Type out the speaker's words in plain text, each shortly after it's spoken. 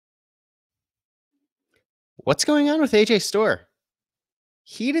What's going on with AJ Storr?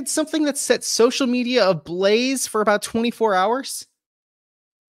 He did something that set social media ablaze for about 24 hours.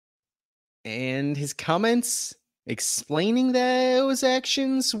 And his comments explaining those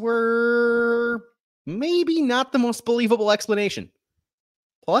actions were maybe not the most believable explanation.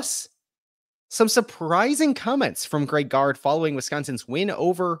 Plus, some surprising comments from Gard following Wisconsin's win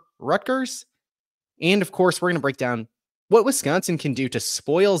over Rutgers. And of course, we're going to break down what Wisconsin can do to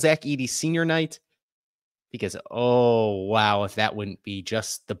spoil Zach Edey's senior night. Because, oh, wow, if that wouldn't be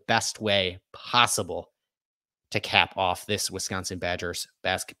just the best way possible to cap off this Wisconsin Badgers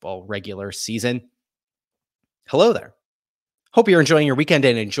basketball regular season. Hello there. Hope you're enjoying your weekend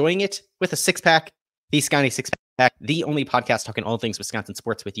and enjoying it with a six-pack, the Scotty Six-Pack, the only podcast talking all things Wisconsin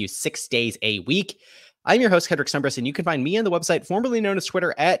sports with you 6 days a week. I'm your host, Kedrick Stumbris, and you can find me on the website formerly known as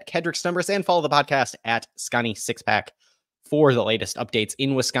Twitter at Kedrick Stumbris and follow the podcast at Scotty Six-Pack for the latest updates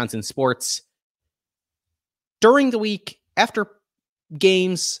in Wisconsin sports. During the week, after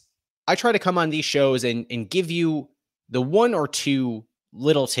games, I try to come on these shows and give you the one or two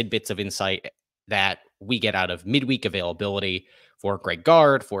little tidbits of insight that we get out of midweek availability for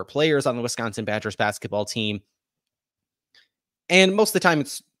Gard, for players on the Wisconsin Badgers basketball team. And most of the time,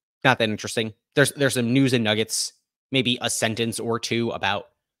 it's not that interesting. There's some news and nuggets, maybe a sentence or two about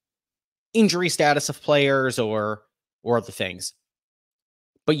injury status of players or other things.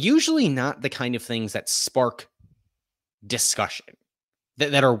 But usually not the kind of things that spark discussion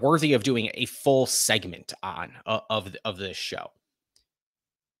that are worthy of doing a full segment on of this show.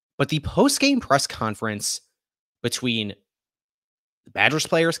 But the post-game press conference between the Badgers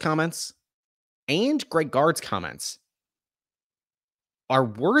players' comments and Gard's comments are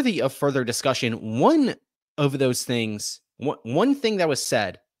worthy of further discussion. One of those things, one thing that was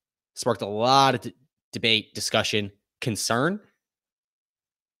said sparked a lot of debate, discussion, concern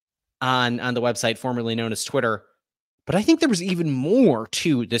on the website formerly known as Twitter. But I think there was even more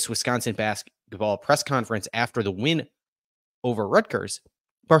to this Wisconsin basketball press conference after the win over Rutgers,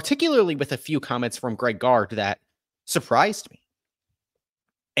 particularly with a few comments from Gard that surprised me.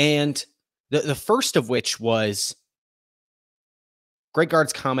 And the first of which was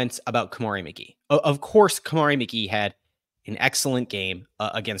Gard's comments about Kamari McGee. Of course, Kamari McGee had an excellent game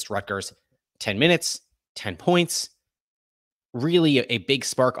against Rutgers. 10 minutes, 10 points. Really a big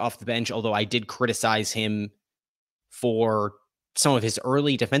spark off the bench, although I did criticize him for some of his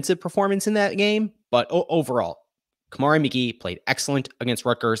early defensive performance in that game. But overall, Kamari McGee played excellent against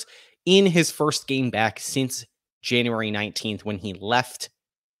Rutgers in his first game back since January 19th when he left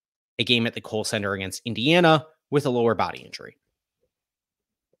a game at the Kohl Center against Indiana with a lower body injury.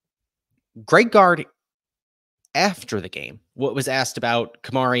 Gard, after the game, what was asked about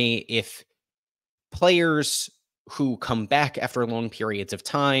Kamari, if players who come back after long periods of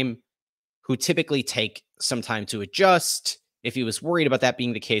time, who typically take some time to adjust, if he was worried about that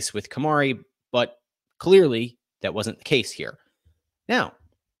being the case with Kamari, but clearly that wasn't the case here. Now,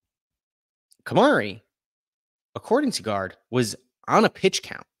 Kamari, according to Gard, was on a pitch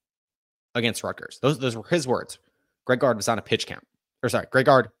count against Rutgers. Those were his words. Gard was on a pitch count.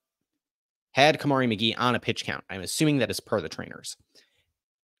 Gard had Kamari McGee on a pitch count. I'm assuming that is per the trainers.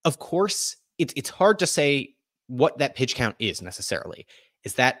 Of course, it's hard to say what that pitch count is necessarily.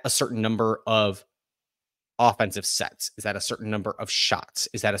 Is that a certain number of offensive sets? Is that a certain number of shots?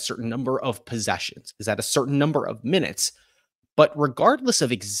 Is that a certain number of possessions? Is that a certain number of minutes? But regardless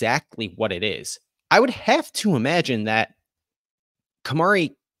of exactly what it is, I would have to imagine that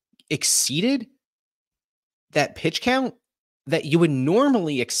Kamari exceeded that pitch count that you would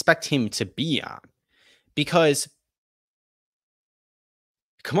normally expect him to be on, because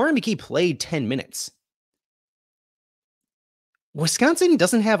Kamari McGee played 10 minutes. Wisconsin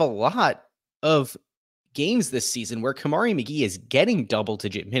doesn't have a lot of games this season where Kamari McGee is getting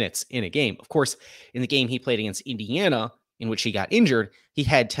double-digit minutes in a game. Of course, in the game he played against Indiana, in which he got injured, he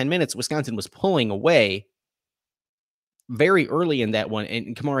had 10 minutes. Wisconsin was pulling away very early in that one,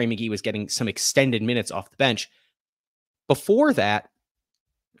 and Kamari McGee was getting some extended minutes off the bench. Before that,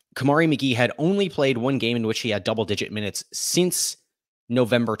 Kamari McGee had only played one game in which he had double-digit minutes since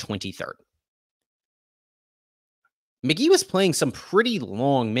November 23rd. McGee was playing some pretty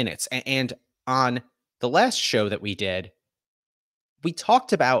long minutes, and on the last show that we did, we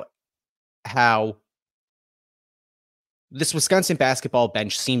talked about how this Wisconsin basketball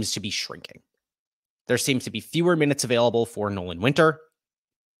bench seems to be shrinking. There seems to be fewer minutes available for Nolan Winter.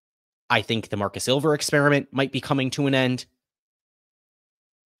 I think the Marcus Ilver experiment might be coming to an end.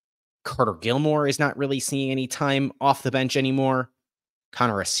 Carter Gilmore is not really seeing any time off the bench anymore.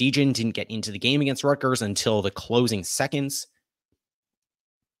 Connor Essegian didn't get into the game against Rutgers until the closing seconds.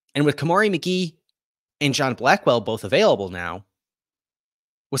 And with Kamari McGee and John Blackwell both available now,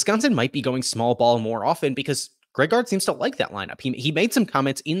 Wisconsin might be going small ball more often because Gard seems to like that lineup. He made some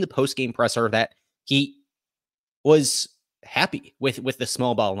comments in the postgame presser that he was happy with the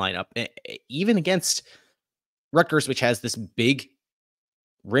small ball lineup, even against Rutgers, which has this big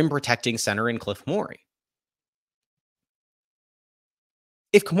rim protecting center in Cliff Morey.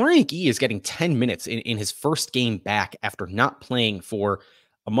 If Kamari McGee is getting 10 minutes in his first game back after not playing for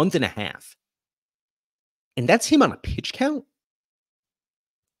a month and a half, and that's him on a pitch count,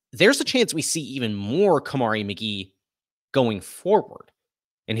 there's a chance we see even more Kamari McGee going forward.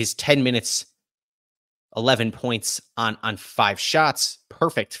 In his 10 minutes, 11 points on 5 shots,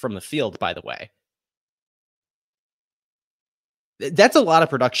 perfect from the field, by the way. That's a lot of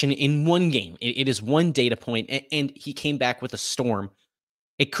production in one game. It is one data point, and he came back with a storm.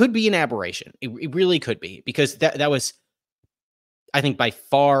 It could be an aberration. It really could be, because that was, I think, by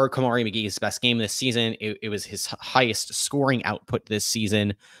far Kamari McGee's best game this season. It was his highest scoring output this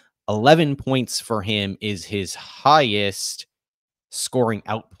season. 11 points for him is his highest scoring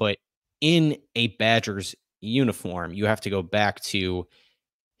output in a Badgers uniform. You have to go back to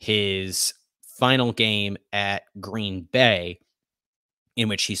his final game at Green Bay, in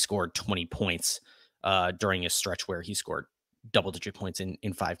which he scored 20 points during a stretch where he scored double-digit points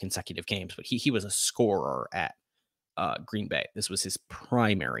in 5 consecutive games. But he was a scorer at Green Bay. This was his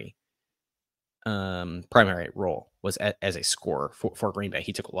primary role, was as a scorer for Green Bay.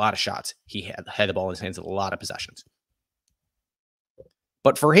 He took a lot of shots. He had the ball in his hands at a lot of possessions.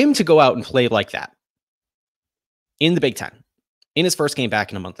 But for him to go out and play like that in the Big Ten, in his first game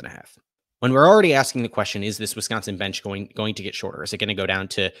back in a month and a half, when we're already asking the question, is this Wisconsin bench going to get shorter? Is it going to go down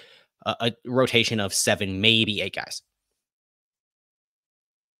to a rotation of 7, maybe 8 guys?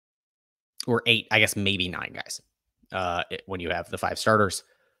 Or 8, I guess maybe 9 guys. When you have the 5 starters,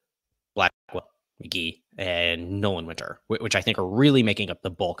 Blackwell, McGee, and Nolan Winter, which I think are really making up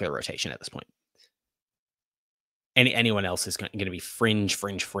the bulk of the rotation at this point. Anyone else is going to be fringe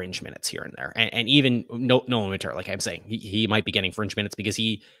minutes here and there. And even Nolan Winter, like I'm saying, he might be getting fringe minutes because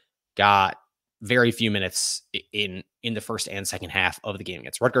he got very few minutes in the first and second half of the game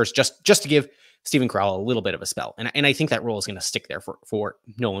against Rutgers, just to give Steven Crowell a little bit of a spell. And I think that role is going to stick there for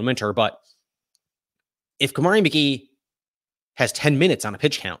Nolan Winter. But if Kamari McGee has 10 minutes on a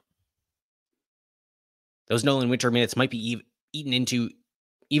pitch count, those Nolan Winter minutes might be eaten into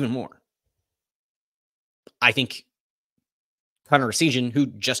even more. I think Connor Essegian, who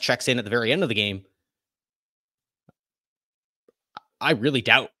just checks in at the very end of the game, I really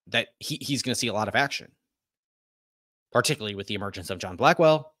doubt that he's going to see a lot of action, particularly with the emergence of John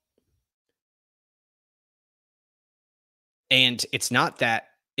Blackwell. And it's not that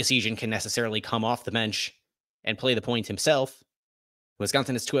Essegian can necessarily come off the bench and play the point himself.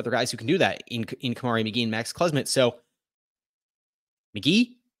 Wisconsin has 2 other guys who can do that in Kamari McGee and Max Klesmit. So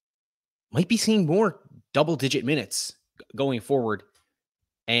McGee might be seeing more double-digit minutes going forward.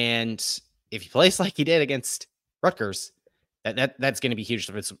 And if he plays like he did against Rutgers, that's going to be huge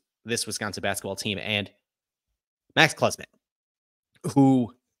for this Wisconsin basketball team. And Max Klesmit,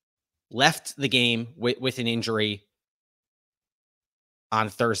 who left the game with an injury on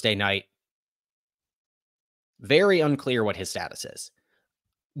Thursday night, very unclear what his status is.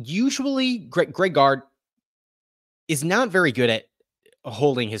 Usually, Greg Gard is not very good at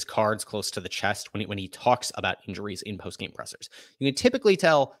holding his cards close to the chest when he talks about injuries in postgame pressers. You can typically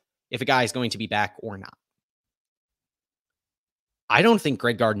tell if a guy is going to be back or not. I don't think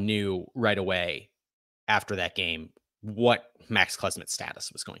Greg Gard knew right away after that game what Max Klesmit's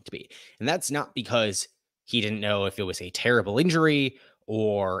status was going to be. And that's not because he didn't know if it was a terrible injury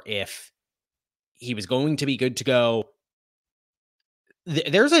or if he was going to be good to go.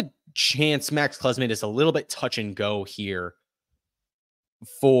 There's a chance Max Klesmit is a little bit touch and go here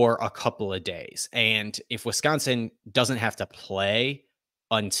for a couple of days. And if Wisconsin doesn't have to play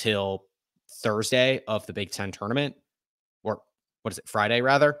until Thursday of the Big Ten tournament, or what is it, Friday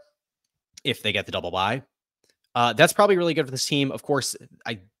rather, if they get the double bye, that's probably really good for this team. Of course,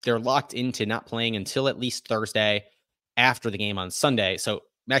 they're locked into not playing until at least Thursday after the game on Sunday. So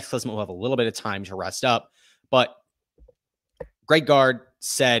Max Klesmit will have a little bit of time to rest up. But Greg Gard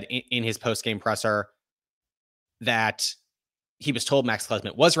said in his post-game presser that he was told Max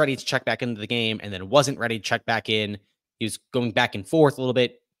Klesmit was ready to check back into the game and then wasn't ready to check back in. He was going back and forth a little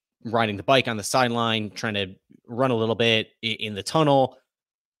bit, riding the bike on the sideline, trying to run a little bit in the tunnel.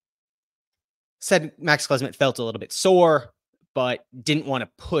 Said Max Klesmit felt a little bit sore, but didn't want to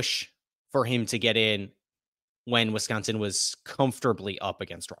push for him to get in when Wisconsin was comfortably up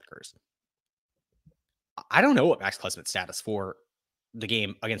against Rutgers. I don't know what Max Klesmit's status for the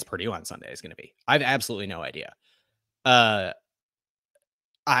game against Purdue on Sunday is going to be. I have absolutely no idea. I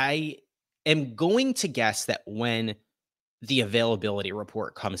am going to guess that when the availability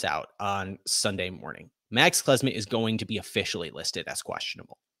report comes out on Sunday morning, Max Klesmit is going to be officially listed as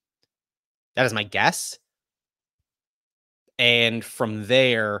questionable. That is my guess. And from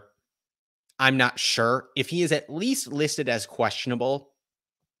there, I'm not sure. If he is at least listed as questionable,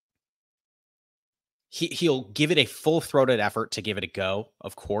 he'll give it a full-throated effort to give it a go,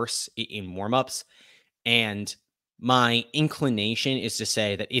 of course, in warmups. And my inclination is to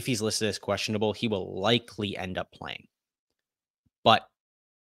say that if he's listed as questionable, he will likely end up playing. But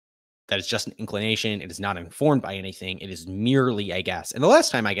that is just an inclination. It is not informed by anything. It is merely a guess. And the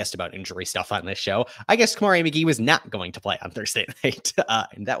last time I guessed about injury stuff on this show, I guessed Kamari McGee was not going to play on Thursday night,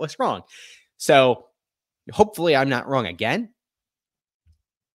 and that was wrong. So hopefully I'm not wrong again.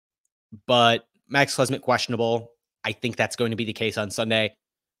 But Max Klesmit questionable. I think that's going to be the case on Sunday.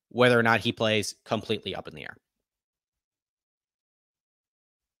 Whether or not he plays, completely up in the air.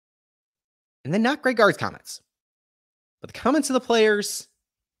 And then not great Gard's comments. But the comments of the players,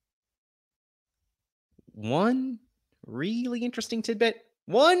 one really interesting tidbit.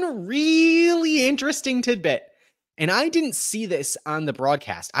 And I didn't see this on the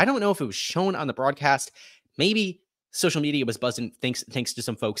broadcast. I don't know if it was shown on the broadcast. Maybe social media was buzzing thanks to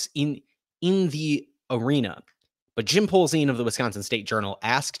some folks in the arena. But Jim Polzine of the Wisconsin State Journal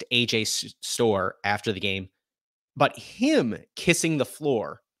asked AJ Storr after the game about him kissing the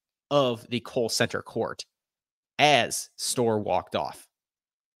floor of the Kohl Center court as Storr walked off.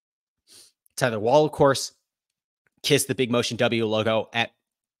 Tyler Wall, of course, kissed the Big Motion W logo at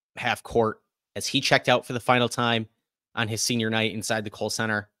half court as he checked out for the final time on his senior night inside the Kohl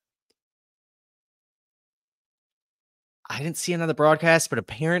Center. I didn't see another broadcast, but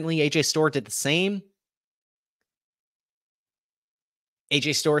apparently AJ Storr did the same.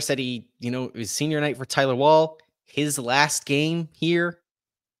 AJ Storr said it was senior night for Tyler Wall, his last game here.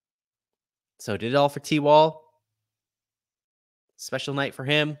 So did it all for T-Wall. Special night for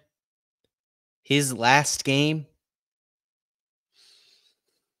him. His last game.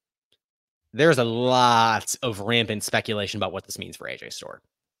 There's a lot of rampant speculation about what this means for AJ Storr.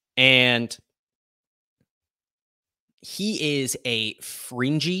 And he is a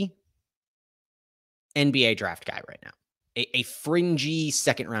fringy NBA draft guy right now. A fringy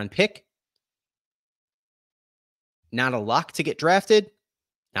second-round pick. Not a lock to get drafted.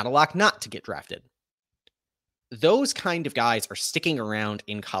 Not a lock not to get drafted. Those kind of guys are sticking around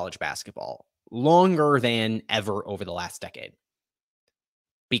in college basketball longer than ever over the last decade.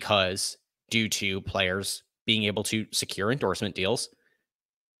 Because due to players being able to secure endorsement deals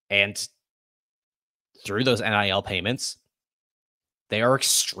and through those NIL payments, they are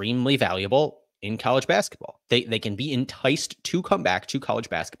extremely valuable in college basketball. They can be enticed to come back to college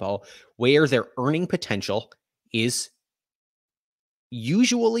basketball where their earning potential is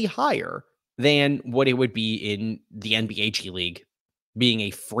usually higher than what it would be in the NBA G League, being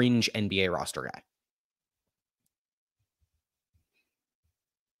a fringe NBA roster guy.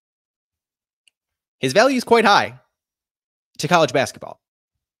 His value is quite high to college basketball.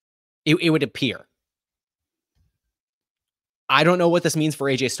 It would appear. I don't know what this means for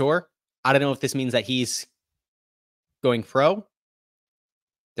AJ Storr. I don't know if this means that he's going pro.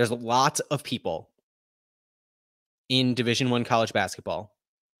 There's a lot of people in Division I college basketball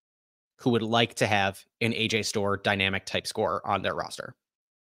who would like to have an AJ Storr dynamic type scorer on their roster.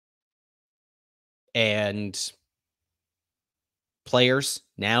 And players,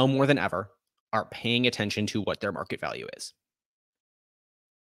 now more than ever, are paying attention to what their market value is.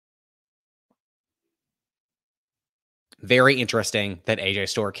 Very interesting that AJ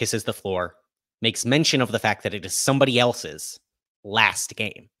Storr kisses the floor, makes mention of the fact that it is somebody else's last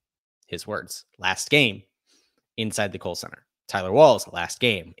game. His words, last game inside the Kohl Center. Tyler Wall's last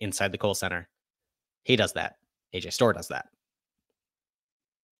game inside the Kohl Center. He does that. AJ Storr does that.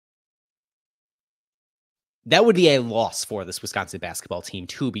 That would be a loss for this Wisconsin basketball team,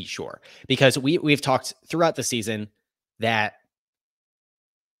 to be sure, because we've talked throughout the season that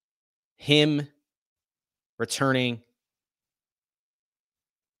him returning,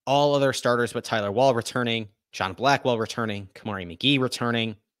 all other starters but Tyler Wall returning, John Blackwell returning, Kamari McGee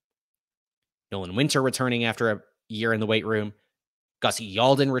returning, Nolan Winter returning after a year in the weight room, Gussie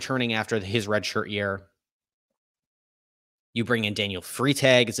Yalden returning after his redshirt year. You bring in Daniel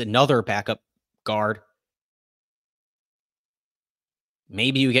Freitag as another backup guard.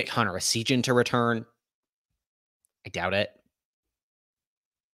 Maybe you get Connor Essegian to return. I doubt it.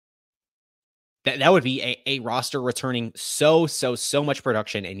 That would be a roster returning so much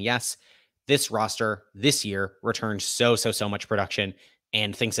production. And yes, this roster this year returned so much production,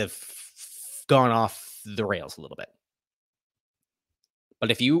 and things have gone off the rails a little bit.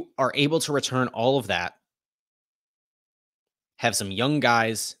 But if you are able to return all of that, have some young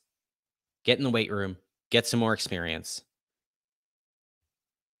guys get in the weight room, get some more experience,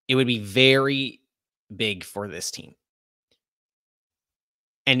 it would be very big for this team.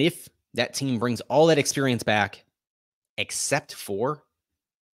 And if that team brings all that experience back, except for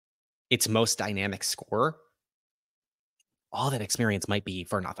its most dynamic scorer, all that experience might be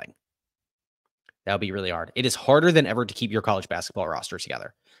for nothing. That would be really hard. It is harder than ever to keep your college basketball roster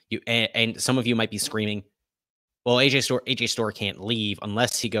together. And some of you might be screaming, well, AJ Storr can't leave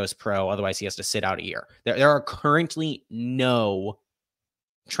unless he goes pro. Otherwise, he has to sit out a year. There are currently no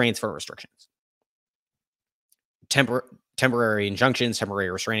transfer restrictions. Temporary injunctions, temporary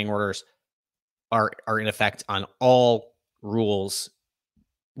restraining orders are in effect on all rules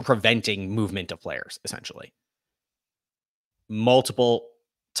preventing movement of players, essentially. Multiple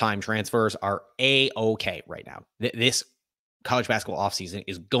time transfers are A-okay right now. This college basketball offseason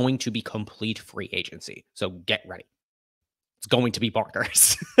is going to be complete free agency. So get ready. It's going to be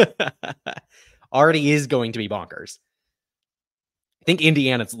bonkers. Already is going to be bonkers. I think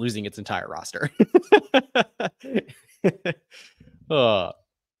Indiana's losing its entire roster.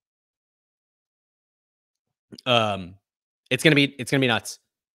 It's gonna be nuts.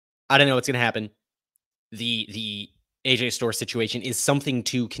 I don't know what's gonna happen. The AJ Storr situation is something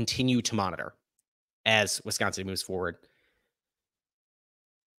to continue to monitor as Wisconsin moves forward.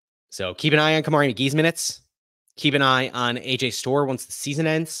 So keep an eye on Kamari McGee's minutes. Keep an eye on AJ Storr once the season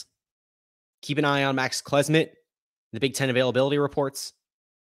ends. Keep an eye on Max Klesmit, the Big Ten availability reports.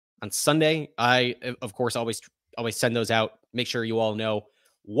 On Sunday, I, of course, always send those out. Make sure you all know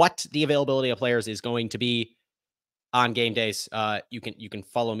what the availability of players is going to be on game days. You can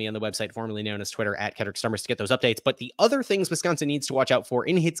follow me on the website formerly known as Twitter at Kedrick Stummers to get those updates. But the other things Wisconsin needs to watch out for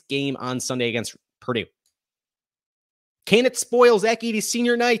in its game on Sunday against Purdue. Can it spoil Zach Edey's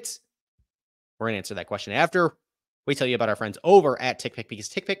senior night? We're going to answer that question after we tell you about our friends over at TickPick, because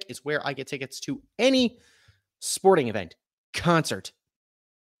TickPick is where I get tickets to any sporting event, concert,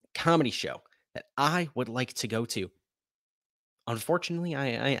 comedy show that I would like to go to. Unfortunately,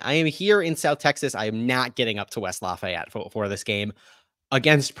 I am here in South Texas. I am not getting up to West Lafayette for this game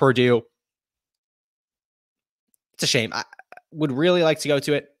against Purdue. It's a shame. I would really like to go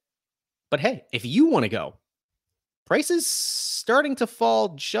to it. But hey, if you want to go, prices starting to fall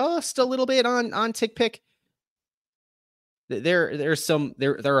just a little bit on TickPick. There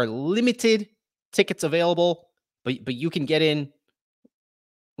are limited tickets available, but you can get in.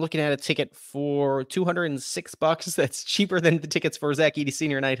 Looking at a ticket for $206. That's cheaper than the tickets for Zach Edey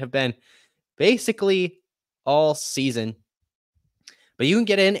senior night have been basically all season. But you can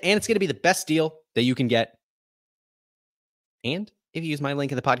get in, and it's going to be the best deal that you can get. And if you use my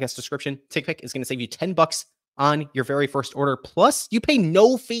link in the podcast description, TickPick is going to save you $10 on your very first order. Plus, you pay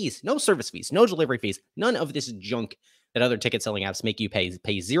no fees, no service fees, no delivery fees, none of this junk that other ticket selling apps make you pay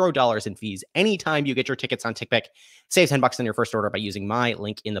 $0 in fees anytime you get your tickets on TickPick. Save $10 on your first order by using my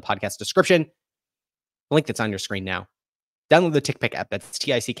link in the podcast description. The link that's on your screen now. Download the TickPick app. That's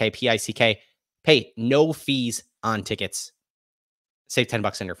TickPick. Pay no fees on tickets. Save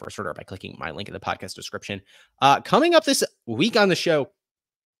 $10 on your first order by clicking my link in the podcast description. Coming up this week on the show,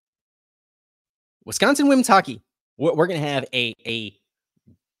 Wisconsin women's hockey. We're going to have a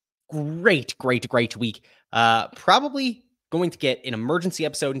great week. Probably going to get an emergency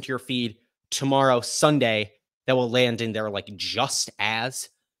episode into your feed tomorrow, Sunday, that will land in there like just as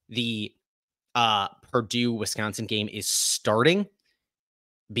the Purdue Wisconsin game is starting,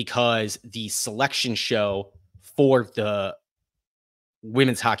 because the selection show for the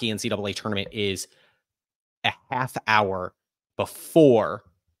women's hockey NCAA tournament is a half hour before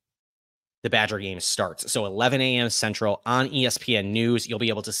the Badger game starts. So 11 a.m. Central on ESPN News, you'll be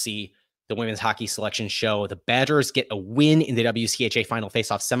able to see the women's hockey selection show. The Badgers get a win in the WCHA final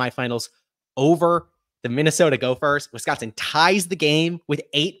faceoff semifinals over the Minnesota Gophers. Wisconsin ties the game with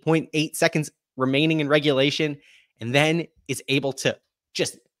 8.8 seconds remaining in regulation, and then is able to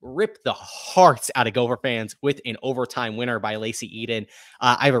just rip the hearts out of Gopher fans with an overtime winner by Lacey Eden.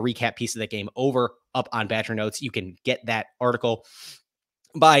 I have a recap piece of that game up on Badger Notes. You can get that article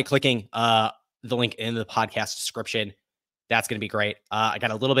by clicking the link in the podcast description. That's going to be great. I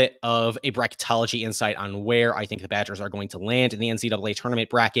got a little bit of a bracketology insight on where I think the Badgers are going to land in the NCAA tournament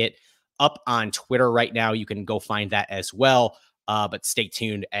bracket up on Twitter right now. You can go find that as well. But stay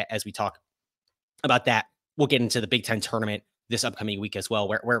tuned as we talk about that. We'll get into the Big Ten tournament this upcoming week as well,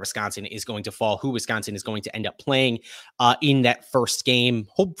 where Wisconsin is going to fall, who Wisconsin is going to end up playing in that first game.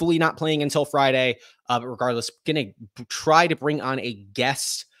 Hopefully not playing until Friday, but regardless, going to try to bring on a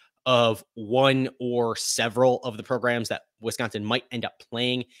guest of one or several of the programs that Wisconsin might end up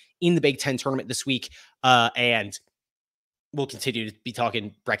playing in the Big Ten tournament this week. And we'll continue to be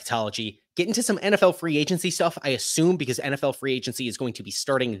talking bracketology, get into some NFL free agency stuff, I assume, because NFL free agency is going to be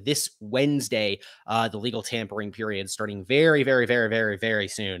starting this Wednesday. The legal tampering period starting very, very, very, very, very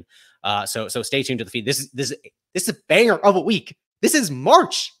soon. So stay tuned to the feed. This is a banger of a week. This is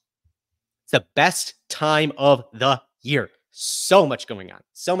March. It's the best time of the year. So much going on.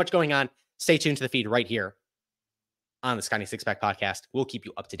 So much going on. Stay tuned to the feed right here on the Scotty Six Pack podcast. We'll keep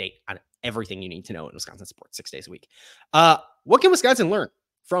you up to date on everything you need to know in Wisconsin sports 6 days a week. What can Wisconsin learn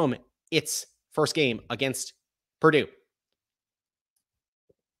from its first game against Purdue?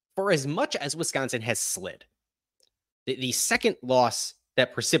 For as much as Wisconsin has slid, the second loss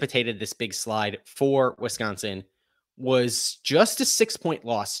that precipitated this big slide for Wisconsin was just a 6-point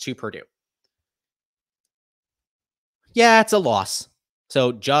loss to Purdue. Yeah, it's a loss.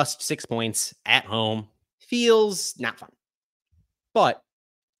 So just 6 points at home feels not fun. But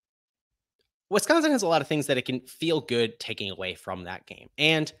Wisconsin has a lot of things that it can feel good taking away from that game.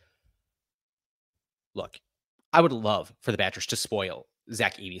 And look, I would love for the Badgers to spoil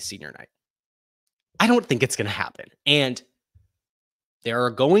Zach Edey's senior night. I don't think it's going to happen. And there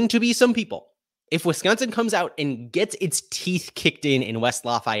are going to be some people, if Wisconsin comes out and gets its teeth kicked in West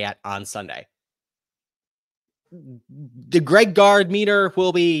Lafayette on Sunday, the Greg Gard meter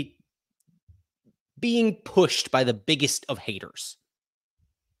will be being pushed by the biggest of haters.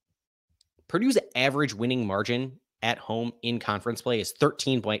 Purdue's average winning margin at home in conference play is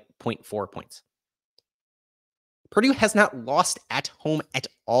 13.4 points. Purdue has not lost at home at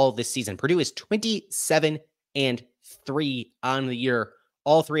all this season. Purdue is 27-3 on the year.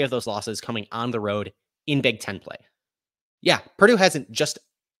 All three of those losses coming on the road in Big Ten play. Yeah, Purdue hasn't just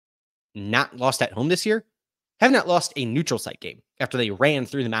not lost at home this year, have not lost a neutral site game after they ran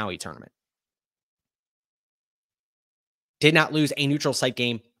through the Maui tournament. Did not lose a neutral site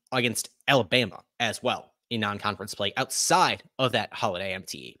game against Alabama as well in non-conference play outside of that holiday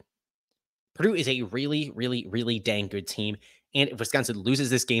MTE. Purdue is a really, really, really dang good team. And if Wisconsin loses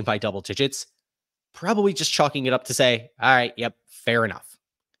this game by double digits, probably just chalking it up to say, all right, yep, fair enough.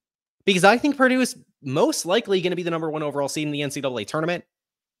 Because I think Purdue is most likely going to be the number one overall seed in the NCAA tournament.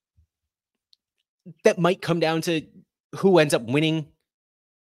 That might come down to who ends up winning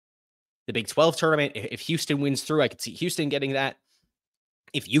the Big 12 tournament. If Houston wins through, I could see Houston getting that.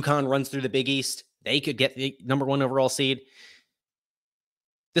 If UConn runs through the Big East, they could get the number one overall seed.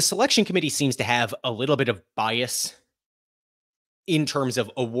 The selection committee seems to have a little bit of bias in terms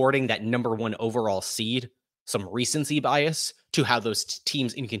of awarding that number one overall seed, some recency bias to how those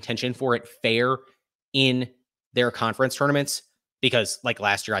teams in contention for it fare in their conference tournaments. Because like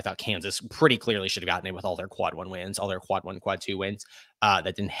last year, I thought Kansas pretty clearly should have gotten it with all their quad one wins, all their quad one, quad two wins. That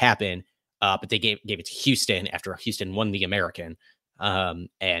didn't happen. But they gave it to Houston after Houston won the American.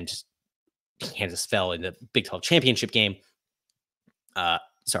 And Kansas fell in the Big 12 championship game.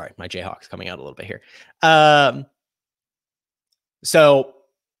 Sorry, my Jayhawks coming out a little bit here. So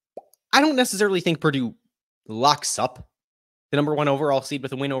I don't necessarily think Purdue locks up the number one overall seed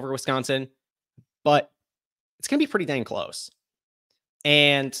with a win over Wisconsin, but it's going to be pretty dang close.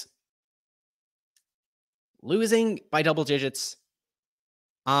 And losing by double digits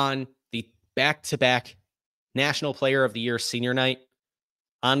on the back-to-back National Player of the Year senior night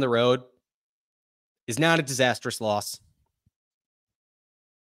on the road is not a disastrous loss.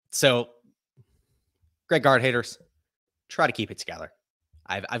 So, Greg Gard haters, try to keep it together.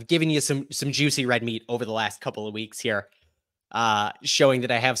 I've given you some juicy red meat over the last couple of weeks here, showing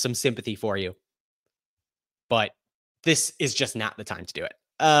that I have some sympathy for you. But this is just not the time to do it.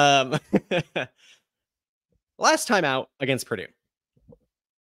 Last time out against Purdue,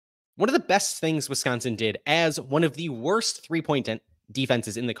 one of the best things Wisconsin did as one of the worst three-point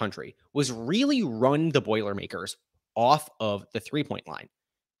defenses in the country was really run the Boilermakers off of the three-point line.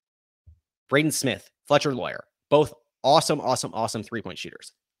 Braden Smith, Fletcher Lawyer, both awesome three-point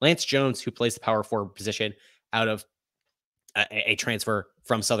shooters. Lance Jones, who plays the power forward position out of a transfer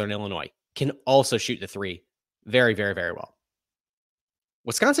from Southern Illinois, can also shoot the three very, very, very well.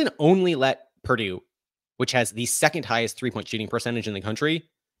 Wisconsin only let Purdue, which has the second highest three-point shooting percentage in the country,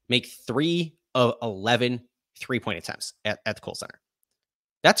 make 3 of 11 three-point attempts at the Kohl Center.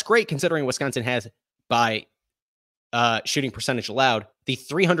 That's great considering Wisconsin has, by shooting percentage allowed, the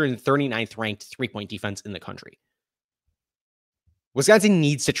 339th ranked three-point defense in the country. Wisconsin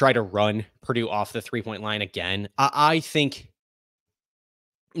needs to try to run Purdue off the three-point line again. I think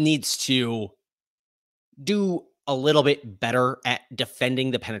needs to do a little bit better at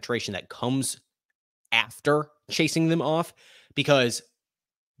defending the penetration that comes after chasing them off, because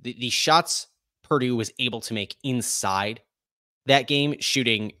the shots Purdue was able to make inside that game,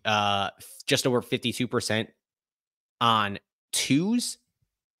 shooting just over 52% on twos,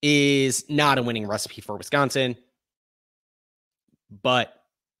 is not a winning recipe for Wisconsin. But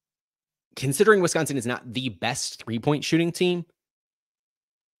considering Wisconsin is not the best three-point shooting team,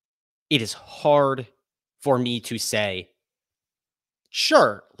 it is hard for me to say,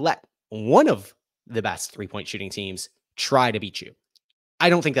 sure, let one of the best three-point shooting teams try to beat you. I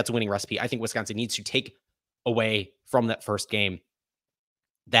don't think that's a winning recipe. I think Wisconsin needs to take away from that first game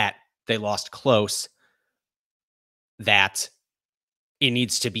that they lost close, that it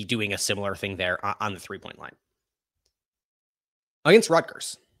needs to be doing a similar thing there on the three-point line. Against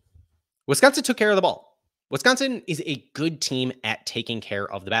Rutgers, Wisconsin took care of the ball. Wisconsin is a good team at taking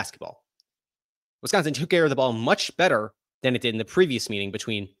care of the basketball. Wisconsin took care of the ball much better than it did in the previous meeting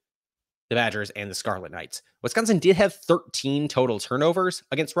between the Badgers and the Scarlet Knights. Wisconsin did have 13 total turnovers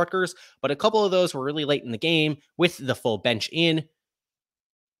against Rutgers, but a couple of those were really late in the game with the full bench in.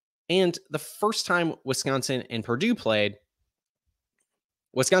 And the first time Wisconsin and Purdue played,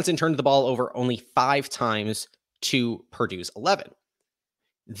 Wisconsin turned the ball over only 5 times to Purdue's 11.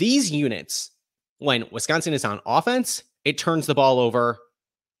 These units, when Wisconsin is on offense, it turns the ball over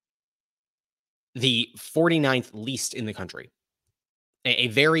the 49th least in the country. A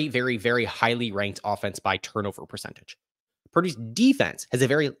very, very, very highly ranked offense by turnover percentage. Purdue's defense has a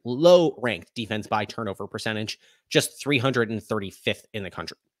very low ranked defense by turnover percentage, just 335th in the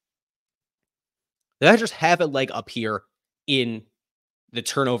country. The Badgers have a leg up here in the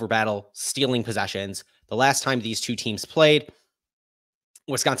turnover battle, stealing possessions. The last time these two teams played,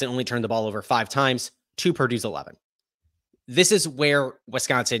 Wisconsin only turned the ball over 5 times to Purdue's 11. This is where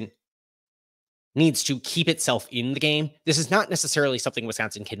Wisconsin needs to keep itself in the game. This is not necessarily something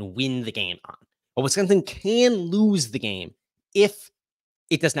Wisconsin can win the game on, but Wisconsin can lose the game if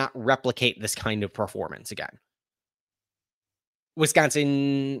it does not replicate this kind of performance again.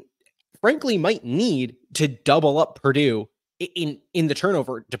 Wisconsin, frankly, might need to double up Purdue in the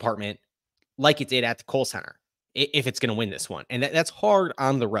turnover department like it did at the Kohl Center if it's going to win this one. And that's hard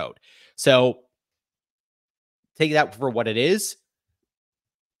on the road. So take that for what it is.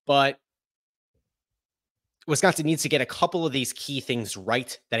 But Wisconsin needs to get a couple of these key things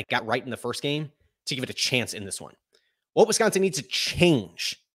right that it got right in the first game to give it a chance in this one. What Wisconsin needs to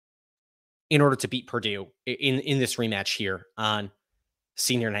change in order to beat Purdue in this rematch here on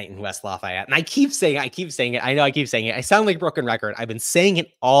senior night in West Lafayette. And I keep saying it. I know I keep saying it. I sound like a broken record. I've been saying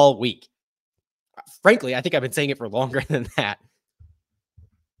it all week. Frankly, I think I've been saying it for longer than that.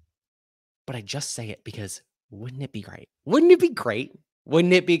 But I just say it because wouldn't it be great? Wouldn't it be great?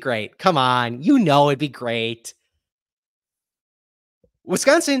 Wouldn't it be great? Come on. You know it'd be great.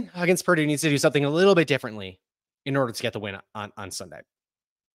 Wisconsin against Purdue needs to do something a little bit differently in order to get the win on Sunday.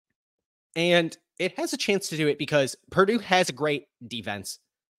 And it has a chance to do it because Purdue has a great defense,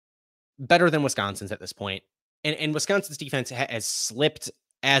 better than Wisconsin's at this point. And Wisconsin's defense has slipped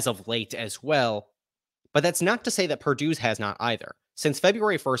as of late as well. But that's not to say that Purdue's has not either. Since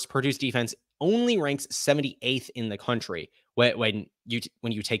February 1st, Purdue's defense only ranks 78th in the country when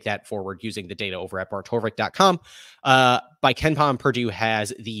you take that forward using the data over at bartorvik.com. By KenPom, Purdue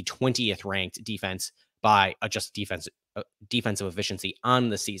has the 20th ranked defense by adjusted defensive efficiency on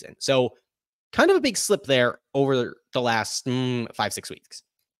the season. So kind of a big slip there over the last 5-6 weeks.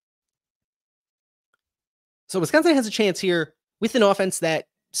 So Wisconsin has a chance here with an offense that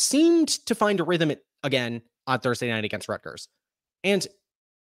seemed to find a rhythm again on Thursday night against Rutgers. And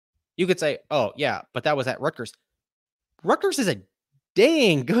you could say, oh, yeah, but that was at Rutgers. Rutgers is a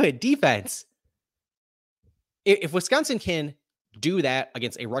dang good defense. If Wisconsin can do that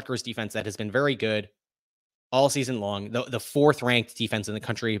against a Rutgers defense that has been very good all season long, the 4th ranked defense in the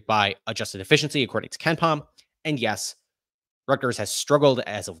country by adjusted efficiency, according to KenPom. And yes, Rutgers has struggled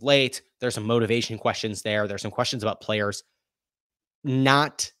as of late. There's some motivation questions there. There's some questions about players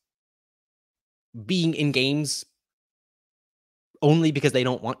not being in games only because they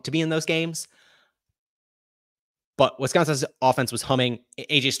don't want to be in those games. But Wisconsin's offense was humming.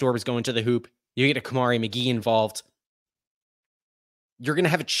 AJ Storr was going to the hoop. You get a Kamari McGee involved. You're going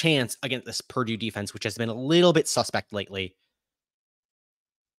to have a chance against this Purdue defense, which has been a little bit suspect lately.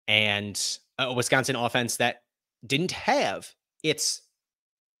 And a Wisconsin offense that didn't have its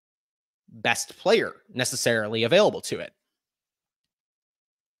best player necessarily available to it.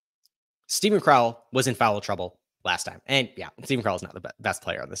 Steven Crowell was in foul trouble last time. And yeah, Steven Crowell is not the best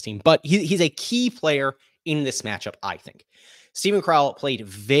player on this team, but he's a key player in this matchup, I think. Steven Crowell played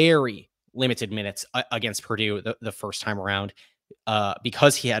very limited minutes against Purdue the first time around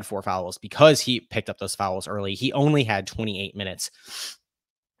because he had 4 fouls, because he picked up those fouls early. He only had 28 minutes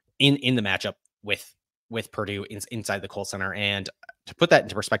in the matchup with Purdue inside the Kohl Center. And to put that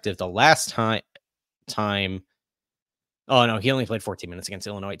into perspective, the last time oh no, he only played 14 minutes against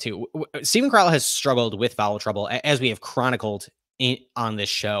Illinois too. Steven Crowell has struggled with foul trouble, as we have chronicled on this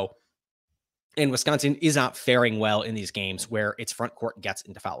show. And Wisconsin is not faring well in these games where its front court gets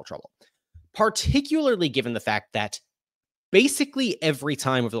into foul trouble, particularly given the fact that basically every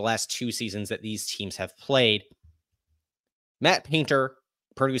time over the last 2 seasons that these teams have played, Matt Painter,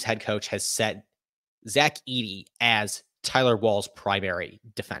 Purdue's head coach, has set Zach Edey as Tyler Wall's primary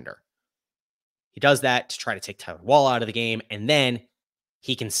defender. He does that to try to take Tyler Wall out of the game, and then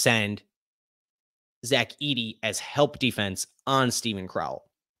he can send Zach Edey as help defense on Steven Crowell.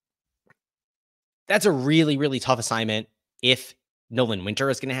 That's a really, really tough assignment if Nolan Winter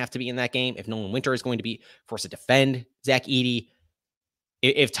is going to have to be in that game, if Nolan Winter is going to be forced to defend Zach Edey,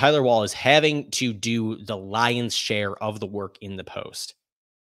 if Tyler Wall is having to do the lion's share of the work in the post.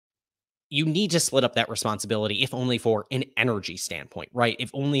 You need to split up that responsibility, if only for an energy standpoint, right?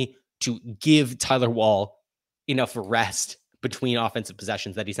 If only to give Tyler Wall enough rest between offensive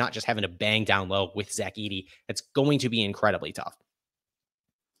possessions that he's not just having to bang down low with Zach Edey. It's going to be incredibly tough.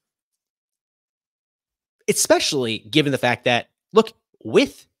 Especially given the fact that, look,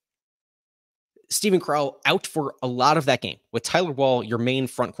 with Steven Crowell out for a lot of that game, with Tyler Wall, your main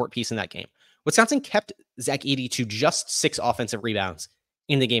front court piece in that game, Wisconsin kept Zach Edey to just 6 offensive rebounds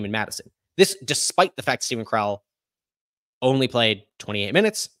in the game in Madison. This, despite the fact Steven Crowell only played 28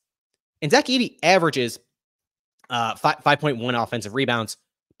 minutes, and Zach Edey averages 5.1 offensive rebounds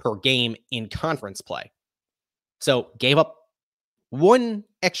per game in conference play. So gave up 1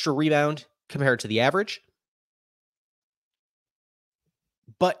 extra rebound compared to the average.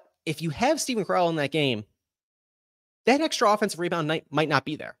 But if you have Steven Crowell in that game, that extra offensive rebound might not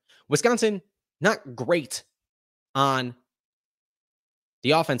be there. Wisconsin, not great on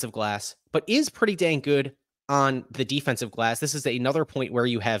the offensive glass, but is pretty dang good on the defensive glass. This is another point where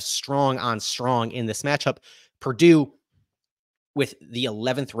you have strong on strong in this matchup. Purdue with the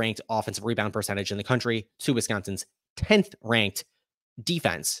 11th ranked offensive rebound percentage in the country to Wisconsin's 10th ranked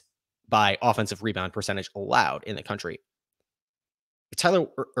defense by offensive rebound percentage allowed in the country.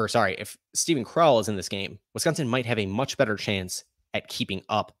 If Steven Crowell is in this game, Wisconsin might have a much better chance at keeping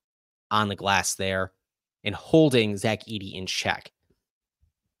up on the glass there and holding Zach Edey in check.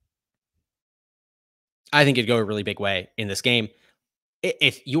 I think it'd go a really big way in this game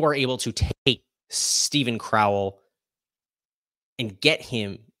if you are able to take Steven Crowell and get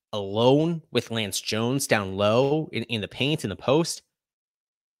him alone with Lance Jones down low in the paint, in the post.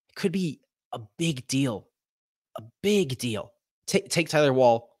 It could be a big deal. A big deal. Take Tyler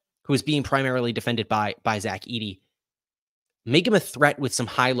Wall, who is being primarily defended by Zach Edey. Make him a threat with some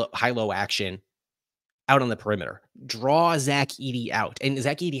high-low action out on the perimeter. Draw Zach Edey out. And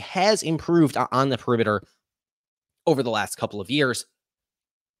Zach Edey has improved on the perimeter over the last couple of years.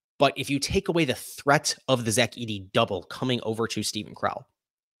 But if you take away the threat of the Zach Edey double coming over to Steven Crowell,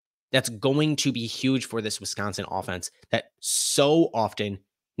 that's going to be huge for this Wisconsin offense that so often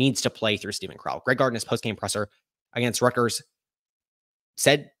needs to play through Steven Crowell. Greg Gard in his postgame presser against Rutgers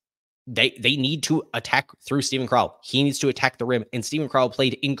said they need to attack through Steven Crowell. He needs to attack the rim, and Steven Crowell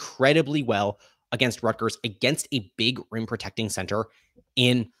played incredibly well against Rutgers, against a big rim protecting center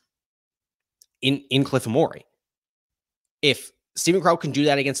in Cliff Amore. If Steven Crowell can do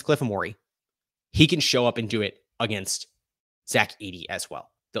that against Cliff Amore, he can show up and do it against Zach Edey as well.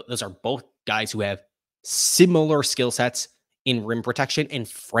 Those are both guys who have similar skill sets in rim protection. And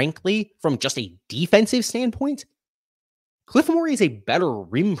frankly, from just a defensive standpoint, Cliff Amore is a better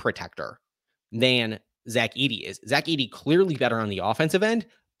rim protector than Zach Edey is. Zach Edey clearly better on the offensive end,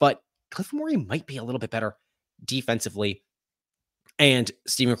 but Cliff Amore might be a little bit better defensively. And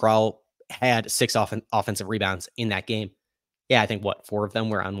Steven Crowell had 6 offensive rebounds in that game. Yeah, I think 4 of them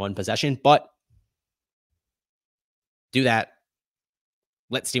were on 1 possession, but do that.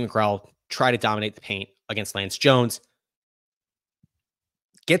 Let Steven Crowell try to dominate the paint against Lance Jones.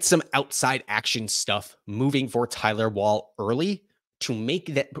 Get some outside action stuff moving for Tyler Wall early to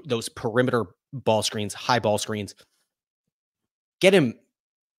make those perimeter ball screens, high ball screens. Get him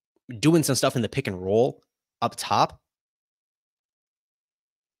doing some stuff in the pick and roll up top.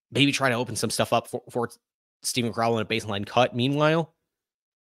 Maybe try to open some stuff up for Steven Crowell in a baseline cut. Meanwhile,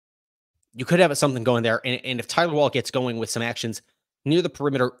 you could have something going there. And if Tyler Wall gets going with some actions near the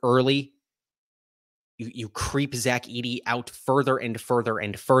perimeter early, you creep Zach Edey out further and further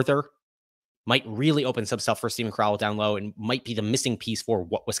and further. might really open some stuff for Steven Crowell down low and might be the missing piece for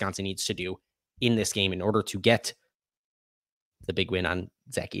what Wisconsin needs to do in this game in order to get the big win on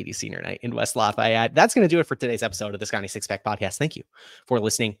Zach Edey senior night in West Lafayette. That's going to do it for today's episode of the Scotty Six Pack Podcast. Thank you for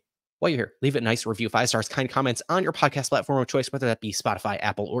listening. While you're here, leave a nice review, 5 stars, kind comments on your podcast platform of choice, whether that be Spotify,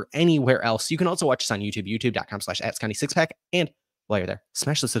 Apple, or anywhere else. You can also watch us on YouTube, youtube.com/@Scotty6Pack. And while you're there,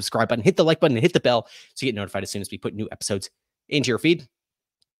 smash the subscribe button, hit the like button, and hit the bell so you get notified as soon as we put new episodes into your feed.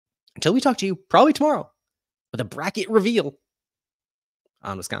 Until we talk to you probably tomorrow with a bracket reveal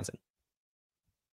on Wisconsin.